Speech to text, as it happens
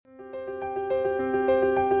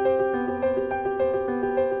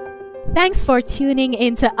Thanks for tuning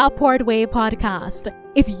into Upward Way Podcast.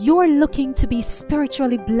 If you're looking to be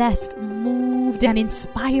spiritually blessed, moved, and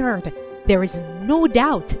inspired, there is no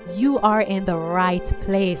doubt you are in the right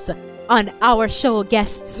place. On our show,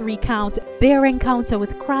 guests recount their encounter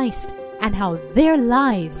with Christ and how their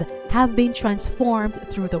lives have been transformed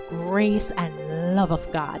through the grace and love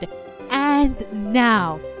of God. And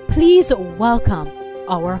now, please welcome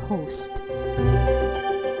our host.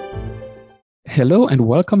 Hello and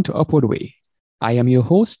welcome to Upward Way. I am your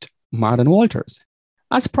host, Marlon Walters.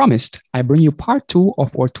 As promised, I bring you part 2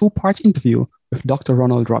 of our 2-part interview with Dr.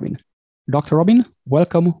 Ronald Robin. Dr. Robin,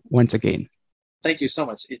 welcome once again. Thank you so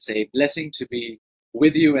much. It's a blessing to be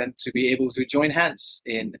with you and to be able to join hands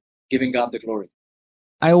in giving God the glory.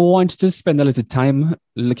 I want to spend a little time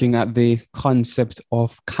looking at the concept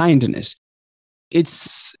of kindness.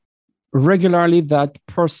 It's regularly that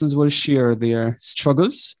persons will share their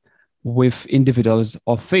struggles with individuals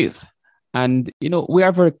of faith. And, we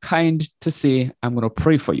are very kind to say, I'm going to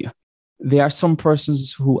pray for you. There are some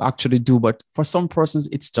persons who actually do, but for some persons,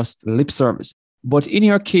 it's just lip service. But in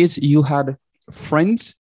your case, you had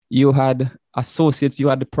friends, you had associates, you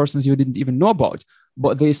had the persons you didn't even know about,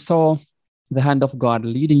 but they saw the hand of God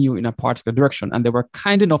leading you in a particular direction. And they were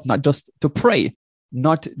kind enough not just to pray,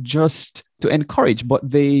 not just to encourage, but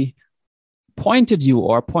they pointed you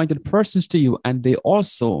or pointed persons to you, and they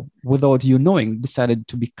also, without you knowing, decided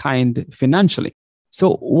to be kind financially.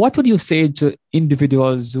 So what would you say to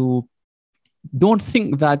individuals who don't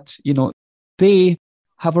think that, they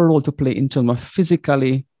have a role to play in terms of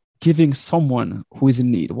physically giving someone who is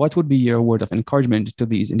in need? What would be your word of encouragement to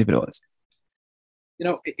these individuals?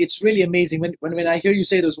 It's really amazing. When I hear you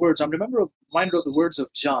say those words, I'm reminded of the words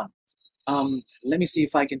of John. Let me see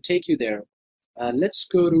if I can take you there. Let's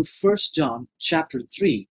go to 1 John chapter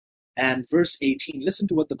 3 and verse 18. Listen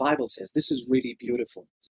to what the Bible says. This is really beautiful.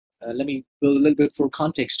 Let me build a little bit for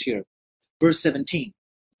context here. Verse 17.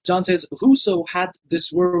 John says, "Whoso hath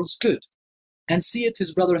this world's good, and seeth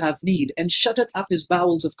his brother have need, and shutteth up his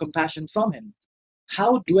bowels of compassion from him,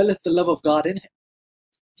 how dwelleth the love of God in him?"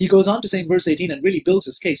 He goes on to say in verse 18 and really builds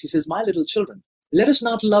his case. He says, "My little children, let us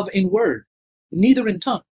not love in word, neither in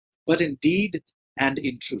tongue, but in deed and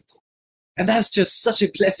in truth." And that's just such a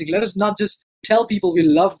blessing. Let us not just tell people we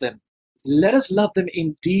love them. Let us love them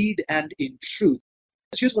in deed and in truth.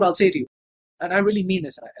 Here's what I'll say to you, and I really mean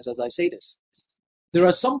this as I say this. There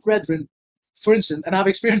are some brethren, for instance, and I've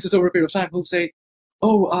experienced this over a period of time, who'll say,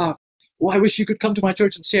 I wish you could come to my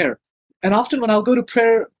church and share. And often when I'll go to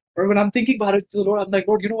prayer or when I'm thinking about it to the Lord, I'm like,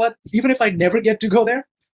 Lord, you know what? Even if I never get to go there,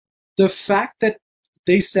 the fact that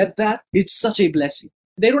they said that, it's such a blessing.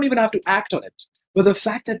 They don't even have to act on it. But the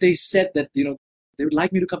fact that they said that, they would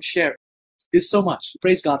like me to come share is so much.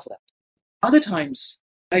 Praise God for that. Other times,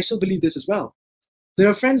 I still believe this as well. There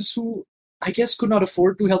are friends who, I guess, could not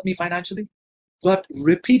afford to help me financially, but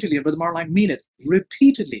repeatedly, and Brother Marlon, I mean it,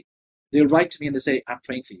 repeatedly, they'll write to me and they say, I'm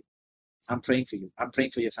praying for you. I'm praying for you. I'm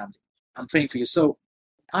praying for your family. I'm praying for you. So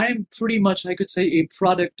I'm pretty much, I could say, a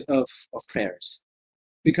product of prayers.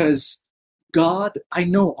 Because God, I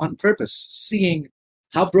know on purpose, seeing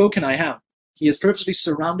how broken I am, He has purposely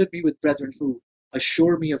surrounded me with brethren who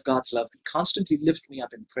assure me of God's love and constantly lift me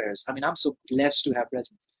up in prayers. I mean, I'm so blessed to have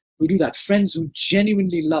brethren who do that. Friends who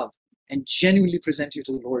genuinely love and genuinely present you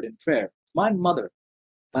to the Lord in prayer. My mother,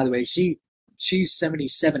 by the way, she's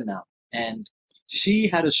 77 now, and she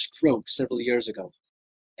had a stroke several years ago.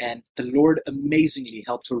 And the Lord amazingly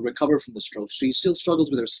helped her recover from the stroke. She still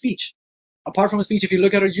struggles with her speech. Apart from her speech, if you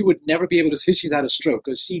look at her, you would never be able to say she's had a stroke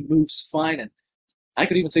because she moves fine, and I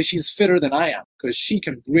could even say she's fitter than I am because she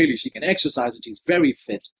can exercise and she's very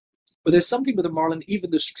fit. But there's something with Marlon,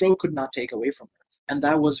 even the stroke could not take away from her. And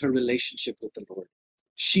that was her relationship with the Lord.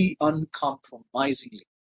 She uncompromisingly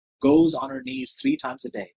goes on her knees 3 times a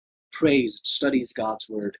day, prays, studies God's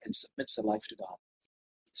word, and submits her life to God.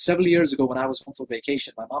 Several years ago when I was home for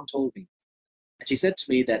vacation, my mom told me, and she said to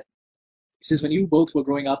me that, she says, when you both were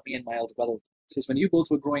growing up, me and my elder brother, she says, when you both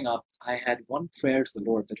were growing up, I had one prayer to the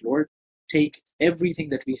Lord, that Lord, take everything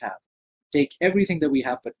that we have. Take everything that we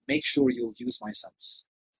have, but make sure you'll use my sons.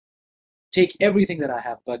 Take everything that I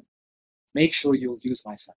have, but make sure you'll use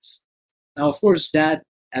my sons. Now, of course, Dad,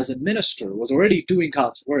 as a minister, was already doing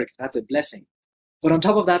God's work. That's a blessing. But on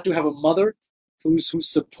top of that, to have a mother who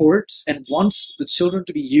supports and wants the children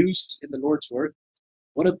to be used in the Lord's work,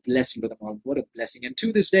 what a blessing, Brother Marlon, what a blessing. And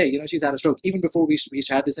to this day, she's had a stroke. Even before we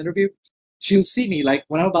had this interview, she'll see me, like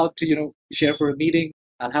when I'm about to, share for a meeting,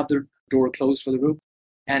 I'll have the door closed for the room,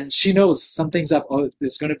 and she knows something's up.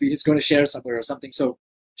 He's going to share somewhere or something. So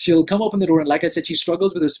she'll come open the door, and like I said, she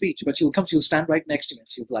struggles with her speech, but she'll stand right next to me,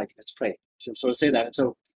 and she'll be like, let's pray. She'll sort of say that. And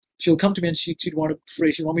so she'll come to me and she'd want to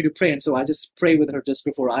pray. She'd want me to pray. And so I just pray with her just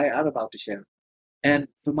before I'm about to share. And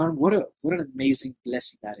Brahman, what an amazing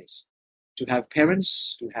blessing that is. To have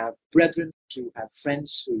parents, to have brethren, to have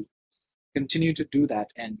friends who continue to do that.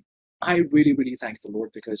 And I really, really thank the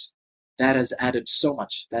Lord, because that has added so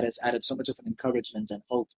much. That has added so much of an encouragement and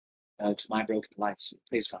hope to my broken life. So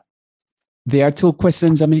praise God. There are two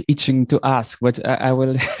questions I'm itching to ask, but I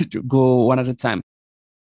will go one at a time.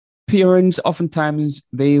 Parents, oftentimes,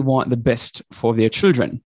 they want the best for their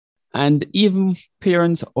children. And even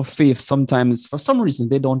parents of faith, sometimes, for some reason,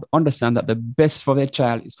 they don't understand that the best for their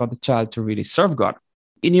child is for the child to really serve God.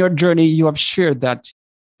 In your journey, you have shared that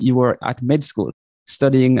you were at med school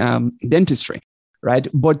studying dentistry, right?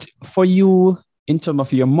 But for you, in terms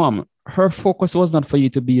of your mom, her focus was not for you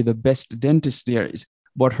to be the best dentist there is,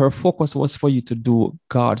 but her focus was for you to do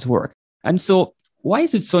God's work. And so why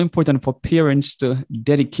is it so important for parents to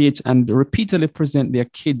dedicate and repeatedly present their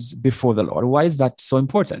kids before the Lord? Why is that so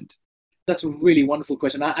important? That's a really wonderful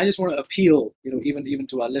question. I just want to appeal, even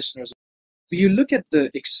to our listeners. When you look at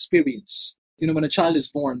the experience, when a child is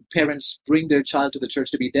born, parents bring their child to the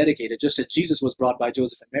church to be dedicated, just as Jesus was brought by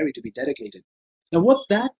Joseph and Mary to be dedicated. Now, what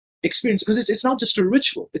that experience, because it's not just a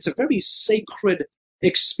ritual, it's a very sacred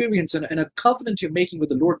experience and a covenant you're making with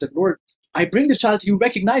the Lord, that, Lord, I bring this child to you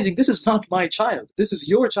recognizing this is not my child. This is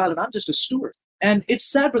your child, and I'm just a steward. And it's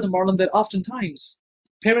sad, Brother Marlon, that oftentimes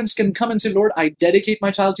parents can come and say, Lord, I dedicate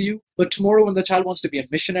my child to you. But tomorrow when the child wants to be a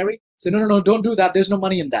missionary, say, no, don't do that. There's no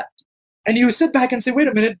money in that. And you sit back and say, wait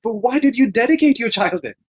a minute, but why did you dedicate your child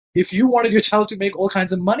then? If you wanted your child to make all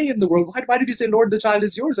kinds of money in the world, why did you say, Lord, the child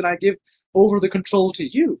is yours and I give over the control to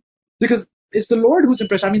you? Because it's the Lord who's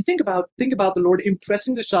impressed. I mean, think about the Lord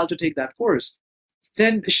impressing the child to take that course.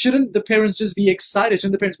 Then shouldn't the parents just be excited?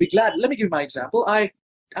 Shouldn't the parents be glad? Let me give you my example. I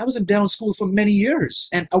was in dental school for many years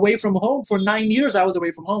and away from home. For 9 years, I was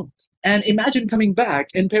away from home. And imagine coming back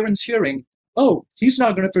and parents hearing, oh, he's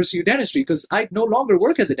not going to pursue dentistry because I no longer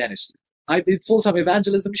work as a dentist. I did full-time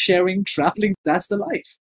evangelism, sharing, traveling. That's the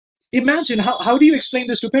life. Imagine, how do you explain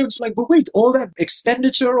this to parents? Like, but wait, all that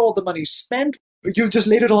expenditure, all the money spent, you've just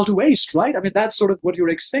laid it all to waste, right? I mean, that's sort of what you're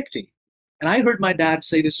expecting. And I heard my dad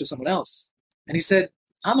say this to someone else. And he said,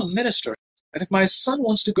 I'm a minister. And if my son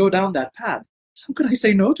wants to go down that path, how could I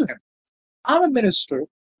say no to him? I'm a minister.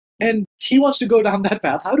 And he wants to go down that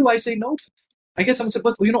path. How do I say no to him? I guess someone said,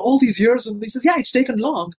 but all these years. And he says, yeah, it's taken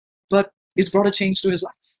long, but it's brought a change to his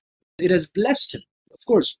life. It has blessed him. Of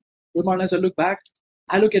course, Marlon, as I look back,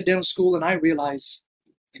 I look at dental school and I realize,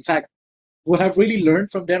 in fact, what I've really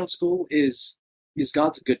learned from dental school is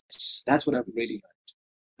God's goodness. That's what I've really learned.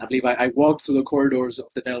 I believe I walked through the corridors of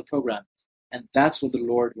the dental program, and that's what the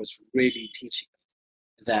Lord was really teaching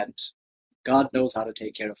me, that God knows how to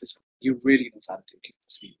take care of his people. He really knows how to take care of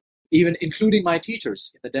his people. Even including my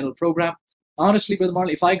teachers in the dental program. Honestly, Brother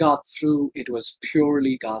Marlon, if I got through, it was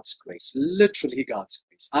purely God's grace, literally God's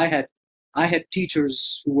grace. I had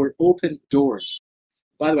teachers who were open doors.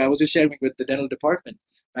 By the way, I was just sharing with the dental department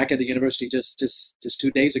back at the university just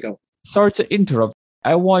 2 days ago. Sorry to interrupt.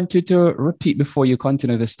 I want you to repeat before you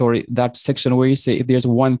continue the story, that section where you say, if there's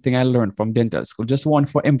one thing I learned from dental school, just one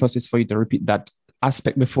for emphasis for you to repeat that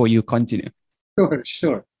aspect before you continue.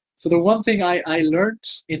 Sure. So the one thing I learned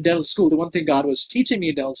in dental school, the one thing God was teaching me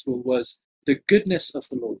in dental school was the goodness of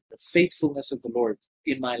the Lord, the faithfulness of the Lord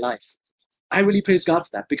in my life. I really praise God for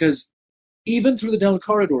that, because even through the dental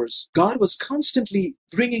corridors, God was constantly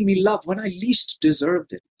bringing me love when I least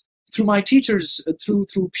deserved it. Through my teachers, through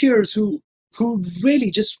peers who really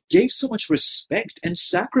just gave so much respect and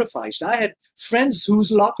sacrificed. I had friends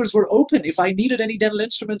whose lockers were open. If I needed any dental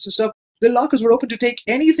instruments and stuff, the lockers were open to take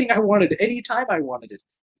anything I wanted, anytime I wanted it.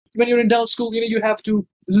 When you're in dental school, you have to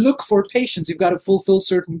look for patients. You've got to fulfill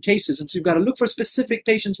certain cases. And so you've got to look for specific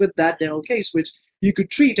patients with that dental case, which you could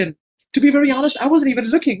treat. And to be very honest, I wasn't even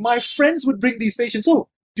looking. My friends would bring these patients. Oh,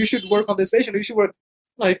 you should work on this patient. You should work.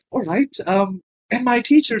 Like, all right. And my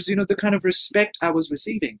teachers, the kind of respect I was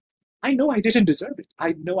receiving, I know I didn't deserve it.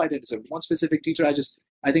 I know I didn't deserve it. One specific teacher,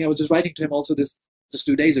 I think I was just writing to him also just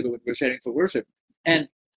 2 days ago when we were sharing for worship. And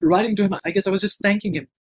writing to him, I guess I was just thanking him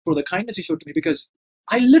for the kindness he showed to me, because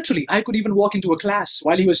I could even walk into a class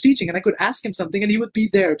while he was teaching and I could ask him something and he would be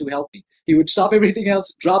there to help me. He would stop everything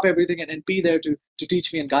else, drop everything, and be there to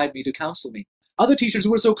teach me and guide me, to counsel me. Other teachers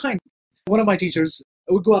who were so kind. One of my teachers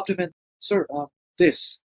would go up to him and, sir,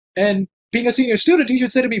 this. And being a senior student, he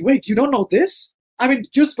should say to me, wait, you don't know this? I mean,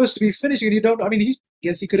 you're supposed to be finishing and you don't know. I mean,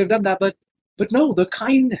 he could have done that, but no, the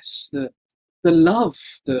kindness, the love,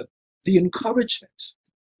 the encouragement.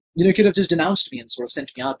 He could have just denounced me and sort of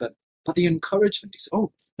sent me out, but the encouragement, he said,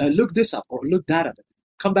 oh, look this up or look that up.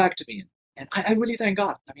 Come back to me And I really thank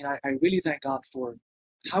God. I mean, I really thank God for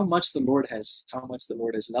how much the Lord has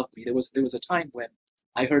loved me. There was a time when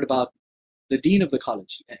I heard about the dean of the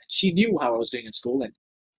college, and she knew how I was doing in school,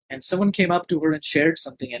 and someone came up to her and shared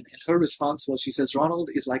something, and her response was, she says, "Ronald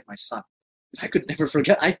is like my son." I could never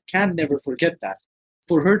forget. I can never forget that.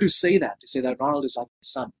 For her to say that Ronald is like my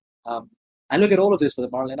son. I look at all of this, Brother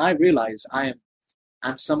Marlon, and I realize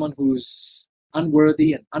I'm someone who's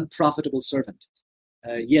unworthy and unprofitable servant,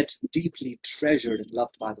 yet deeply treasured and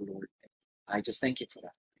loved by the Lord. I just thank Him for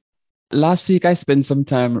that. Last week, I spent some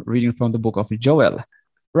time reading from the book of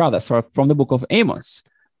from the book of Amos.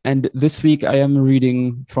 And this week, I am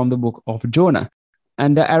reading from the book of Jonah.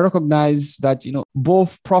 And I recognize that,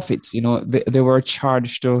 both prophets, they were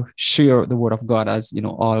charged to share the word of God, as,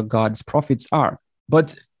 all God's prophets are.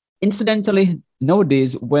 But incidentally,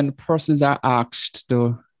 nowadays, when persons are asked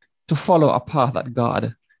to follow a path that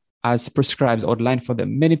God has prescribed, outlined for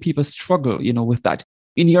them, many people struggle, with that.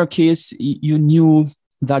 In your case, you knew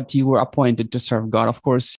that you were appointed to serve God. Of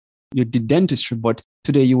course, you did dentistry, but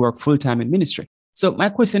today you work full-time in ministry. So my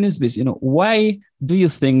question is this, why do you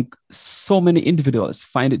think so many individuals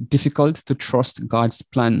find it difficult to trust God's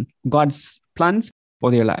plans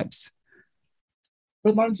for their lives?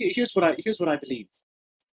 Well, Martin, here's what I believe.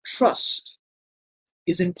 Trust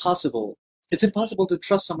is impossible. It's impossible to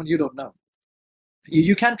trust someone you don't know.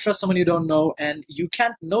 You can't trust someone you don't know, and you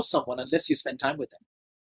can't know someone unless you spend time with them.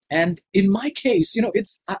 And in my case,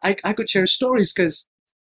 I could share stories because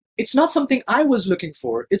it's not something I was looking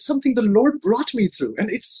for. It's something the Lord brought me through.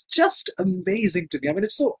 And it's just amazing to me. I mean,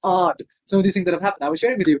 it's so odd, some of these things that have happened. I was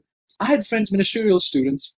sharing with you. I had friends, ministerial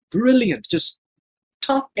students, brilliant, just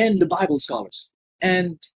top-end Bible scholars.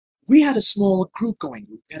 And we had a small group going.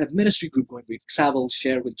 We had a ministry group going. We'd travel,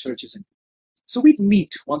 share with churches. And so we'd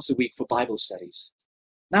meet once a week for Bible studies.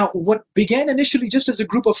 Now, what began initially just as a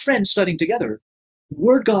group of friends studying together,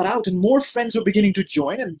 word got out and more friends were beginning to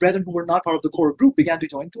join, and brethren who were not part of the core group began to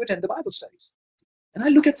join to attend the Bible studies. And I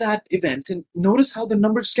look at that event and notice how the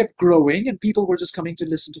numbers kept growing and people were just coming to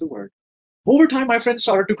listen to the word. Over time, my friends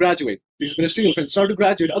started to graduate. These ministerial friends started to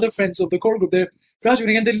graduate. Other friends of the core group, they're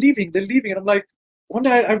graduating and they're leaving. And I'm like, one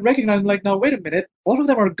day I recognize, I'm like, now wait a minute. All of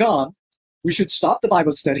them are gone. We should stop the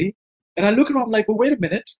Bible study. And I look around, I'm like, well, wait a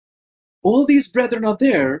minute. All these brethren are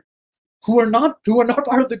there who are not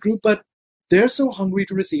part of the group, but they're so hungry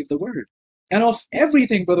to receive the word. And of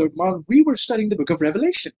everything, Brother Marlon, we were studying the book of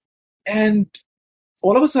Revelation. And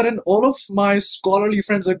all of a sudden, all of my scholarly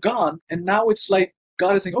friends are gone. And now it's like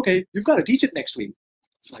God is saying, okay, you've got to teach it next week.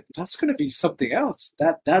 I'm like, that's going to be something else.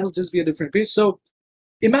 That'll just be a different pace. So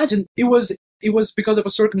imagine it was because of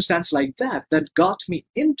a circumstance like that got me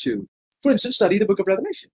into, for instance, study the book of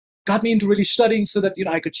Revelation. Got me into really studying so that,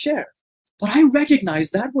 I could share. But I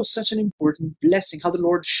recognized that was such an important blessing, how the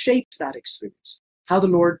Lord shaped that experience, how the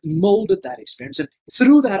Lord molded that experience. And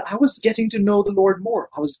through that, I was getting to know the Lord more.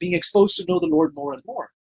 I was being exposed to know the Lord more and more.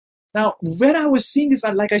 Now, when I was seeing this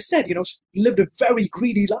man, like I said, lived a very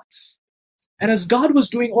greedy life. And as God was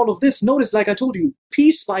doing all of this, notice, like I told you,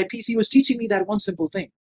 piece by piece, He was teaching me that one simple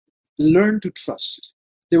thing. Learn to trust.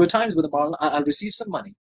 There were times with I'll receive some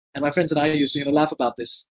money. And my friends and I used to, laugh about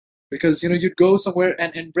this. Because, you'd go somewhere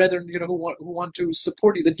and brethren, who want to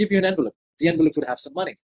support you, they'd give you an envelope. The envelope would have some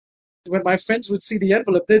money. When my friends would see the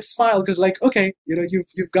envelope, they'd smile because like, okay,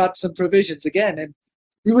 you've got some provisions again. And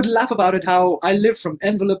we would laugh about it, how I lived from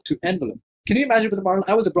envelope to envelope. Can you imagine, Brother Marlon?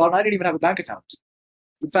 I was abroad and I didn't even have a bank account.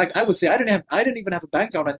 In fact, I would say I didn't even have a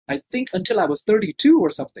bank account, I think, until I was 32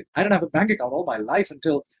 or something. I didn't have a bank account all my life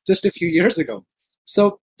until just a few years ago.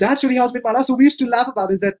 So that's really how it's been my life. So we used to laugh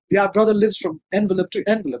about is that, yeah, brother lives from envelope to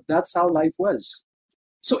envelope. That's how life was.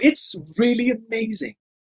 So it's really amazing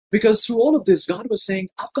because through all of this, God was saying,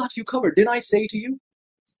 I've got you covered. Didn't I say to you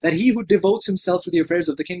that he who devotes himself to the affairs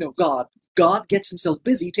of the kingdom of God, God gets himself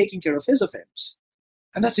busy taking care of his affairs.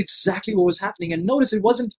 And that's exactly what was happening. And notice it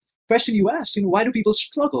wasn't a question you asked, why do people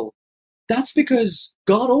struggle? That's because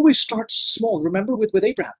God always starts small. Remember with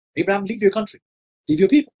Abraham. Abraham, leave your country, leave your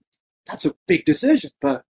people. That's a big decision.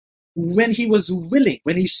 But when he was willing,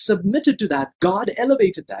 when he submitted to that, God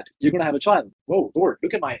elevated that. You're going to have a child. Whoa, Lord,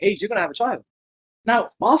 look at my age. You're going to have a child. Now,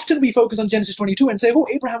 often we focus on Genesis 22 and say,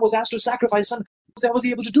 Abraham was asked to sacrifice his son. How was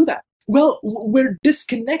he able to do that? Well, we're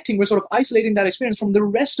disconnecting. We're sort of isolating that experience from the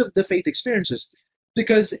rest of the faith experiences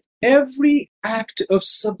because every act of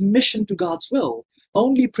submission to God's will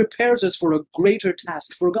only prepares us for a greater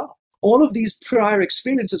task for God. All of these prior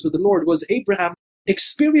experiences with the Lord was Abraham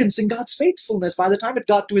experiencing God's faithfulness. By the time it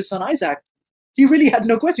got to his son Isaac, he really had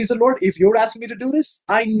no question. He said, Lord, if you're asking me to do this,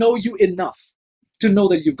 I know you enough to know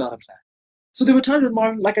that you've got a plan. So there were times with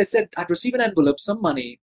Martin, like I said, I'd receive an envelope, some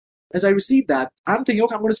money, as I receive that, I'm thinking,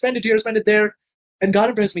 okay, I'm going to spend it here, spend it there. And God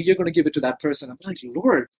impressed me, you're going to give it to that person. I'm like,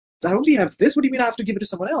 Lord, I only have this. What do you mean I have to give it to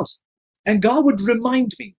someone else? And God would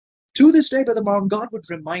remind me, to this day, Brother Marlon, God would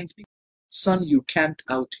remind me, son, you can't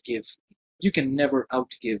outgive. You can never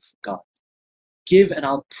outgive God. Give and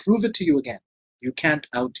I'll prove it to you again. You can't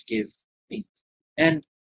outgive me. And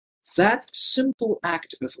that simple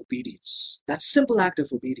act of obedience,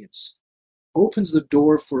 opens the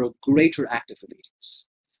door for a greater act of obedience.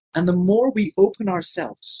 And the more we open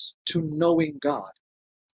ourselves to knowing God,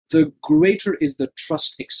 the greater is the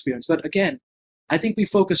trust experience. But again, I think we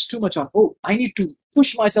focus too much on, I need to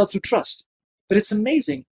push myself to trust. But it's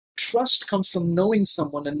amazing. Trust comes from knowing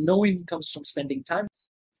someone, and knowing comes from spending time.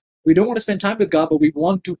 We don't want to spend time with God, but we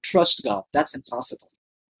want to trust God. That's impossible.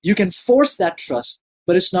 You can force that trust,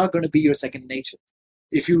 but it's not going to be your second nature.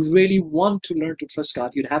 If you really want to learn to trust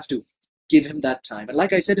God, you'd have to give him that time. And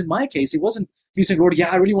like I said, in my case, it wasn't me saying, Lord,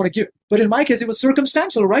 I really want to give. But in my case, it was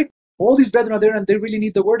circumstantial, right? All these brethren are there and they really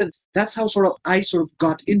need the word. And that's how I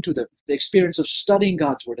got into the experience of studying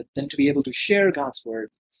God's word and then to be able to share God's word.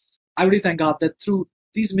 I really thank God that through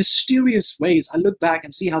these mysterious ways, I look back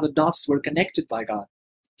and see how the dots were connected by God,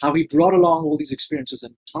 how he brought along all these experiences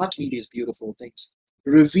and taught me these beautiful things,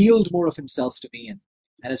 revealed more of himself to me, and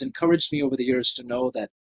has encouraged me over the years to know that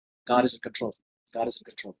God is in control. God is in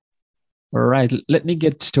control. All right. Let me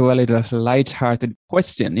get to a little light-hearted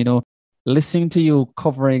question. Listening to you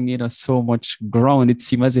covering, so much ground, it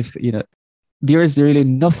seems as if, there is really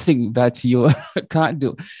nothing that you can't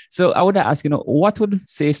do. So I would ask, what would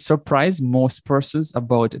surprise most persons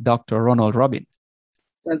about Dr. Ronald Robin?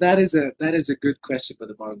 Well, that is a good question,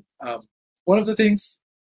 Brother Marlon. One of the things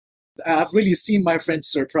I've really seen my friends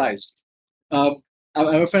surprised. I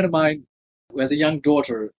have a friend of mine who has a young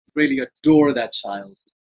daughter, really adore that child.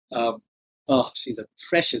 She's a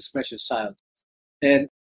precious, precious child. And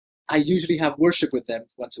I usually have worship with them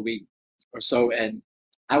once a week or so. And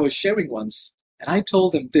I was sharing once, and I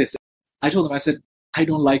told them this. I said, I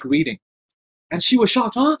don't like reading. And she was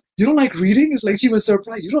shocked. Huh? You don't like reading? It's like she was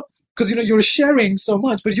surprised. Because you're sharing so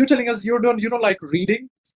much, but you're telling us you don't like reading.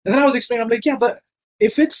 And then I was explaining, I'm like, yeah, but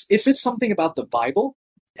if it's something about the Bible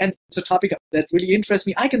and it's a topic that really interests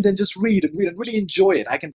me, I can then just read and really enjoy it.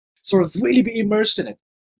 I can sort of really be immersed in it.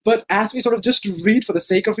 But ask me sort of just to read for the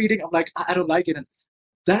sake of reading, I'm like, I don't like it. And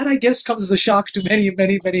that, I guess, comes as a shock to many,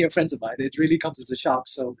 many, many friends of mine. It really comes as a shock.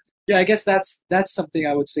 So yeah, I guess that's something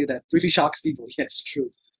I would say that really shocks people. Yes,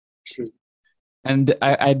 true. And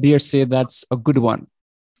I dare say that's a good one.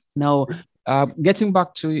 Now, getting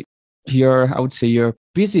back to your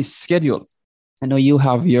busy schedule. I know you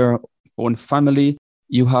have your own family,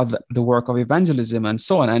 you have the work of evangelism and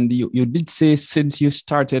so on. And you did say since you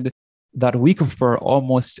started that week of prayer,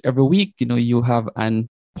 almost every week, you have an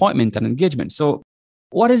appointment and engagement. So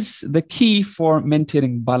what is the key for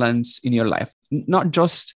maintaining balance in your life? Not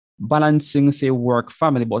just balancing, say, work,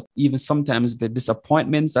 family, but even sometimes the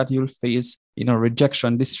disappointments that you'll face,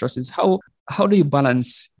 rejection, distresses. How do you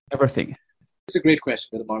balance everything? It's a great question,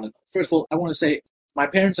 Brother Marlon. First of all, I want to say my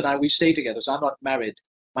parents and I, we stay together. So I'm not married.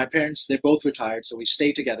 My parents, they're both retired, so we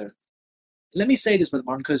stay together. Let me say this, Brother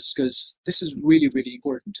Marlon, because this is really, really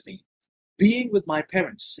important to me. Being with my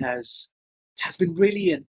parents has been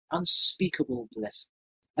really an unspeakable blessing.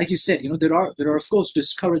 Like you said, there are of course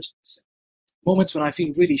discouragements, moments when I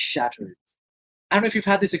feel really shattered. I don't know if you've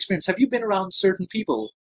had this experience. Have you been around certain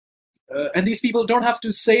people, and these people don't have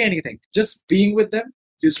to say anything? Just being with them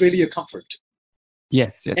is really a comfort.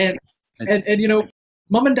 Yes. And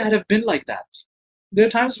mom and dad have been like that. There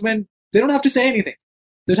are times when they don't have to say anything.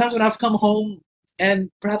 There are times when I've come home and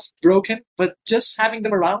perhaps broken, but just having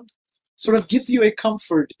them around sort of gives you a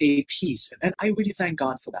comfort, a peace. And I really thank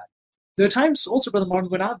God for that. There are times also, Brother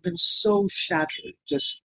Martin, when I've been so shattered,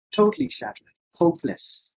 just totally shattered,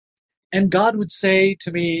 hopeless. And God would say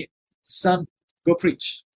to me, son, go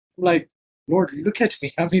preach. I'm like, Lord, look at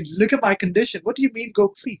me. I mean, look at my condition. What do you mean go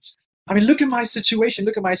preach? I mean, look at my situation.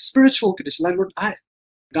 Look at my spiritual condition. Like, Lord,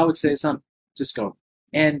 God would say, son, just go.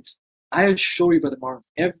 And I assure you, Brother Martin,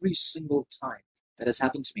 every single time that has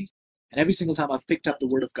happened to me, and every single time I've picked up the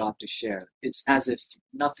word of God to share, it's as if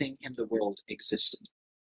nothing in the world existed.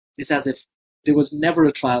 It's as if there was never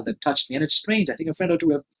a trial that touched me. And it's strange. I think a friend or two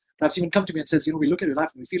have perhaps even come to me and says, we look at your life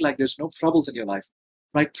and we feel like there's no troubles in your life.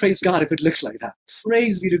 Right? Praise God if it looks like that.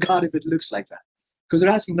 Praise be to God if it looks like that. Because they're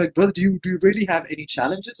asking, like, brother, do you really have any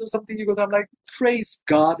challenges or something? You go, I'm like, praise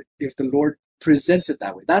God if the Lord presents it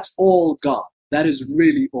that way. That's all God. That is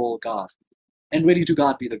really all God. And really to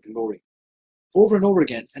God be the glory. Over and over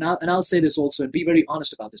again, and I'll say this also, and be very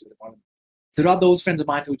honest about this with the Marlon. There are those friends of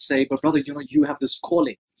mine who would say, but brother, you have this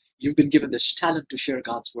calling. you've been given this talent to share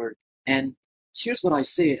God's word. And here's what I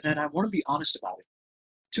say, and I want to be honest about it.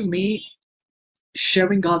 To me,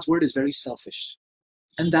 sharing God's word is very selfish.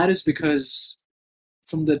 And that is because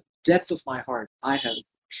from the depth of my heart, I have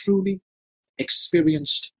truly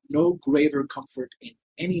experienced no greater comfort in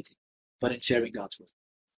anything but in sharing God's word.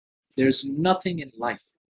 There's nothing in life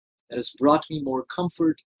that has brought me more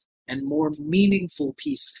comfort and more meaningful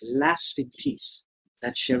peace, lasting peace,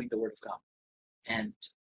 than sharing the word of God. And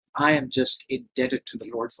I am just indebted to the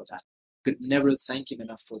Lord for that. Could never thank him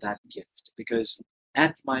enough for that gift, because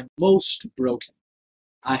at my most broken,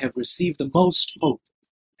 I have received the most hope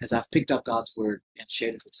as I've picked up God's word and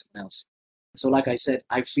shared it with someone else. So like I said,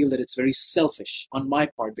 I feel that it's very selfish on my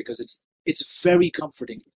part, because it's very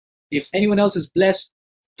comforting. If anyone else is blessed,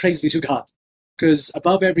 praise be to God. Because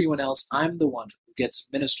above everyone else, I'm the one who gets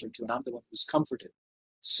ministered to, and I'm the one who's comforted.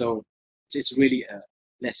 So it's really a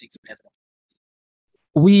blessing from heaven.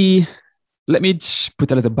 Let me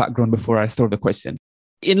put a little background before I throw the question.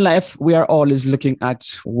 In life, we are always looking at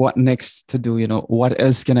what next to do, what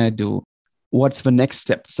else can I do? What's the next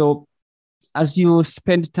step? So as you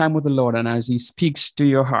spend time with the Lord and as he speaks to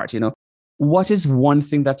your heart, what is one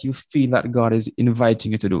thing that you feel that God is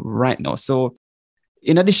inviting you to do right now? So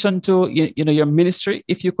in addition to your ministry,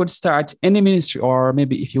 if you could start any ministry, or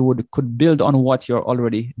maybe if you could build on what you're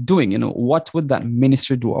already doing, what would that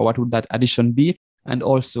ministry do, or what would that addition be? And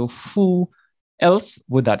also, who else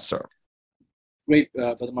would that serve? Great,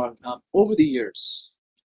 Brother Mark. Over the years,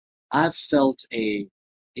 I've felt a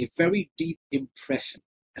very deep impression,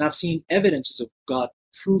 and I've seen evidences of God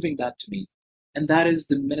proving that to me, and that is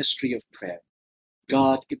the ministry of prayer.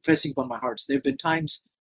 God impressing upon my heart. There have been times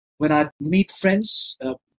when I'd meet friends,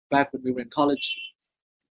 back when we were in college,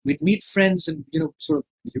 we'd meet friends and, sort of,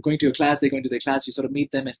 you're going to your class, they're going to their class, you sort of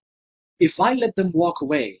meet them. And if I let them walk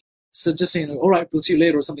away, so just saying, all right, we'll see you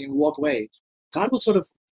later or something, and walk away, God will sort of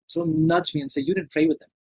nudge me and say, you didn't pray with them.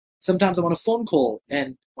 Sometimes I'm on a phone call,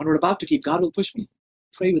 and when we're about to keep, God will push me,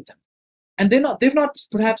 pray with them. And they've not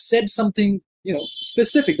perhaps said something,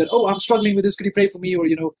 specific that, oh, I'm struggling with this, could you pray for me? Or,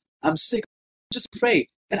 I'm sick, just pray.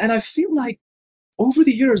 And I feel like over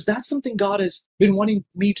the years, that's something God has been wanting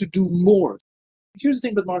me to do more. Here's the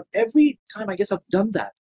thing with Mark, every time I guess I've done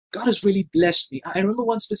that, God has really blessed me. I remember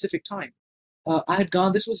one specific time. I had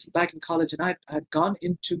gone, this was back in college, and I had gone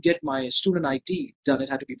in to get my student ID done. It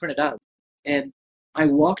had to be printed out. And I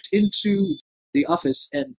walked into the office,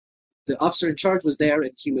 and the officer in charge was there,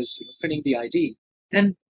 and he was printing the ID.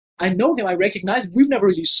 And I know him, I recognize him. We've never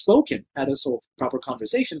really spoken, had a sort of proper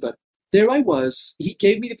conversation, but there I was. He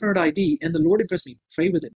gave me the printed ID, and the Lord impressed me, pray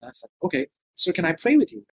with him. And I said, okay, sir, can I pray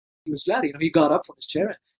with you? He was glad. He got up from his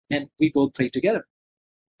chair, and we both prayed together.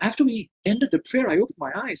 After we ended the prayer, I opened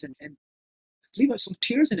my eyes, and I believe I saw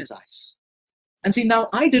tears in his eyes. And see, now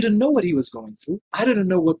I didn't know what he was going through. I didn't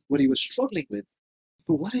know what he was struggling with.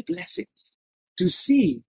 But what a blessing to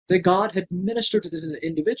see that God had ministered to this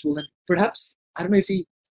individual. And perhaps, I don't know if he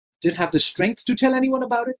did have the strength to tell anyone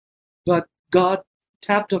about it, but God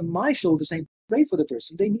tapped on my shoulder saying, pray for the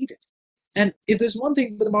person, they need it. And if there's one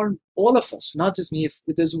thing, Brother Martin, all of us, not just me, if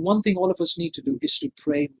there's one thing all of us need to do, is to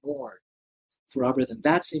pray more for our brethren.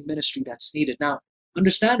 That's a ministry that's needed. Now,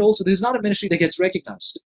 understand also, this is not a ministry that gets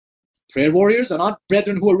recognized. Prayer warriors are not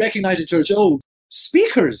brethren who are recognized in church. Oh,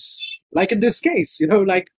 speakers, like in this case,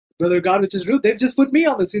 like Brother God, which is Ruth, they've just put me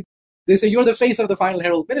on this. They say, you're the face of the Final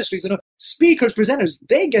Herald Ministries. Speakers, presenters,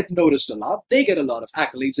 they get noticed a lot. They get a lot of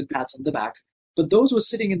accolades and pats on the back. But those who are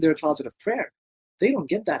sitting in their closet of prayer, they don't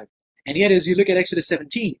get that. And yet, as you look at Exodus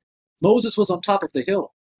 17, Moses was on top of the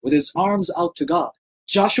hill with his arms out to God.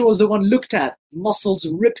 Joshua was the one looked at, muscles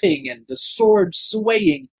ripping and the sword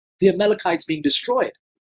swaying, the Amalekites being destroyed.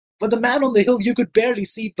 But the man on the hill you could barely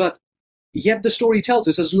see, but yet the story tells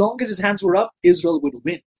us as long as his hands were up, Israel would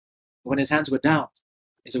win. When his hands were down,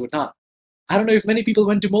 Israel would not. I don't know if many people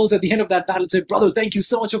went to Moses at the end of that battle and said, brother, thank you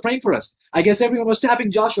so much for praying for us. I guess everyone was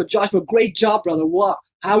tapping Joshua. Joshua, great job, brother. Wow,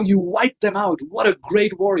 how you wiped them out. What a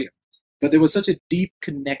great warrior. But there was such a deep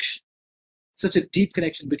connection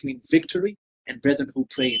between victory and brethren who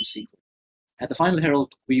pray in secret. At the Final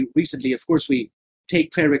Herald, we recently, of course, we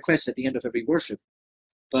take prayer requests at the end of every worship.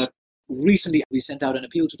 But recently, we sent out an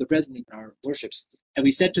appeal to the brethren in our worships. And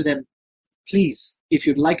we said to them, please, if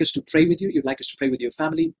you'd like us to pray with you, you'd like us to pray with your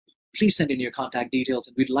family, please send in your contact details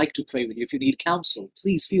and we'd like to pray with you. If you need counsel,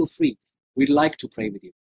 please feel free. We'd like to pray with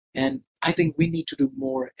you. And I think we need to do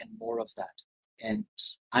more and more of that. And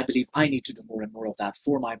I believe I need to do more and more of that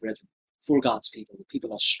for my brethren, for God's people.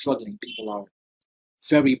 People are struggling. People are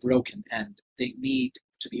very broken and they need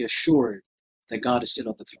to be assured that God is still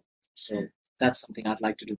on the throne. So that's something I'd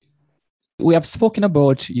like to do. We have spoken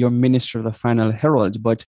about your ministry, the Final Herald,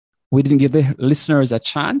 but we didn't give the listeners a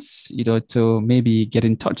chance, to maybe get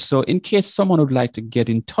in touch. So in case someone would like to get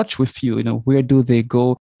in touch with you, where do they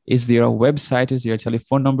go? Is there a website? Is there a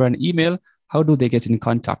telephone number and email? How do they get in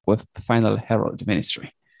contact with the Final Herald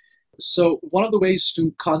Ministry? So one of the ways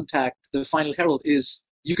to contact the Final Herald is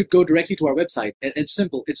you could go directly to our website. It's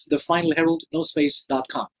simple. It's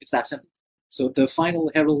thefinalherald.com. It's that simple. So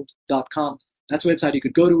thefinalherald.com. That's a website you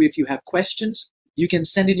could go to if you have questions. You can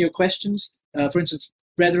send in your questions. For instance,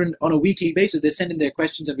 brethren on a weekly basis, they send in their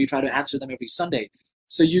questions and we try to answer them every Sunday.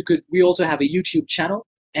 So we also have a YouTube channel,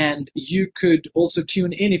 and you could also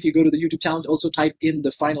tune in. If you go to the YouTube channel, also type in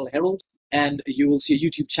the Final Herald, and you will see a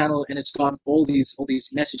YouTube channel, and it's got all these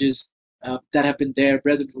messages that have been there,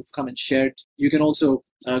 brethren who've come and shared. You can also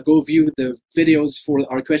go view the videos for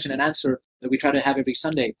our question and answer that we try to have every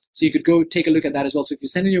Sunday. So you could go take a look at that as well. So if you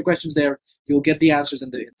send in your questions there, you'll get the answers in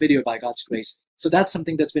the video by God's grace. So that's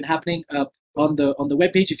something that's been happening on the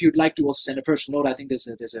webpage. If you'd like to also send a personal note, I think there's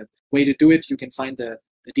a way to do it. You can find the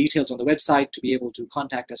details on the website to be able to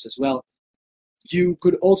contact us as well. You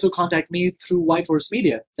could also contact me through Whitehorse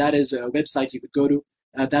Media. That is a website you could go to.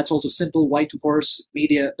 That's also simple,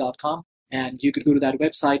 whitehorsemedia.com. And you could go to that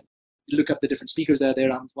website, look up the different speakers that are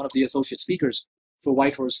there. I'm one of the associate speakers for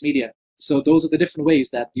Whitehorse Media. So those are the different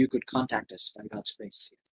ways that you could contact us by God's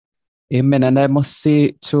grace. Amen. And I must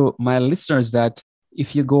say to my listeners that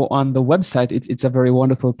if you go on the website, it's a very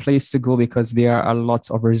wonderful place to go because there are lots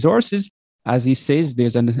of resources. As he says,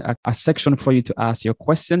 there's a section for you to ask your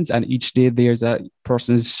questions, and each day there's a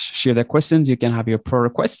persons share their questions. You can have your prayer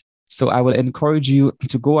requests. So I will encourage you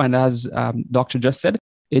to go, and as Doctor just said,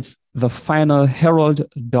 it's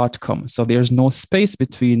thefinalherald.com. So there's no space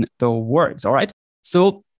between the words. All right.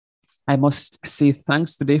 So I must say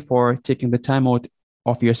thanks today for taking the time out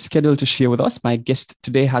of your schedule to share with us. My guest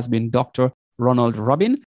today has been Dr. Ronald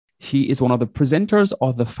Robin. He is one of the presenters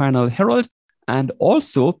of the Final Herald and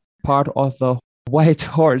also part of the White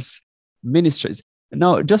Horse Ministries.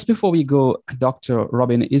 Now, just before we go, Dr.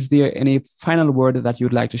 Robin, is there any final word that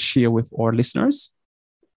you'd like to share with our listeners?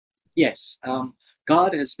 Yes.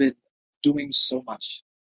 God has been doing so much.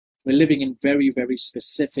 We're living in very, very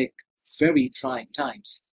specific, very trying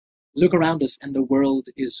times. Look around us and the world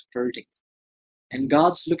is hurting. And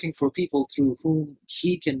God's looking for people through whom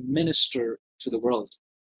he can minister to the world.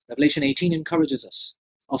 Revelation 18 encourages us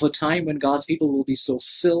of a time when God's people will be so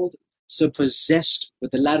filled, so possessed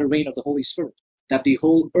with the latter rain of the Holy Spirit, that the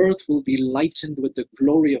whole earth will be lightened with the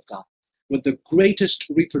glory of God, with the greatest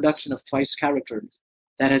reproduction of Christ's character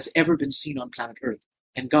that has ever been seen on planet Earth.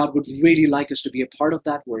 And God would really like us to be a part of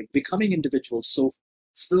that work, becoming individuals so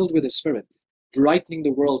filled with His Spirit, brightening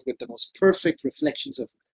the world with the most perfect reflections of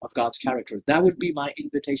God's character. That would be my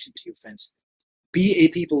invitation to you, friends. Be a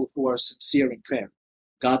people who are sincere in prayer.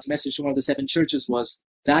 God's message to one of the 7 churches was,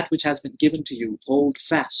 that which has been given to you, hold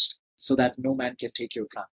fast, so that no man can take your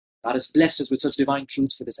crown. God has blessed us with such divine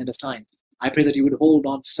truths for this end of time. I pray that you would hold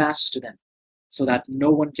on fast to them, so that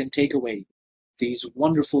no one can take away these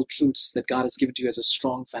wonderful truths that God has given to you as a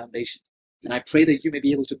strong foundation. And I pray that you may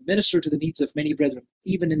be able to minister to the needs of many brethren,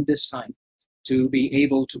 even in this time, to be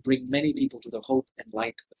able to bring many people to the hope and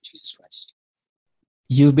light of Jesus Christ.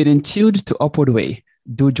 You've been tuned to Upward Way.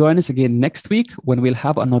 Do join us again next week when we'll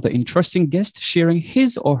have another interesting guest sharing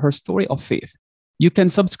his or her story of faith. You can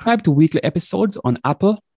subscribe to weekly episodes on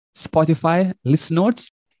Apple, Spotify, Listen Notes,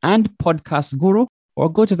 and Podcast Guru,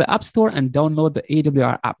 or go to the App Store and download the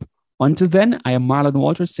AWR app. Until then, I am Marlon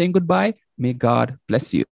Walters saying goodbye. May God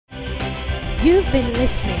bless you. You've been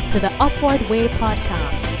listening to the Upward Way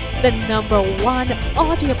podcast, the #1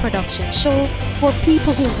 audio production show for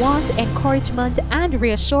people who want encouragement and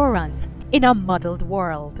reassurance in a muddled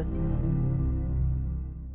world.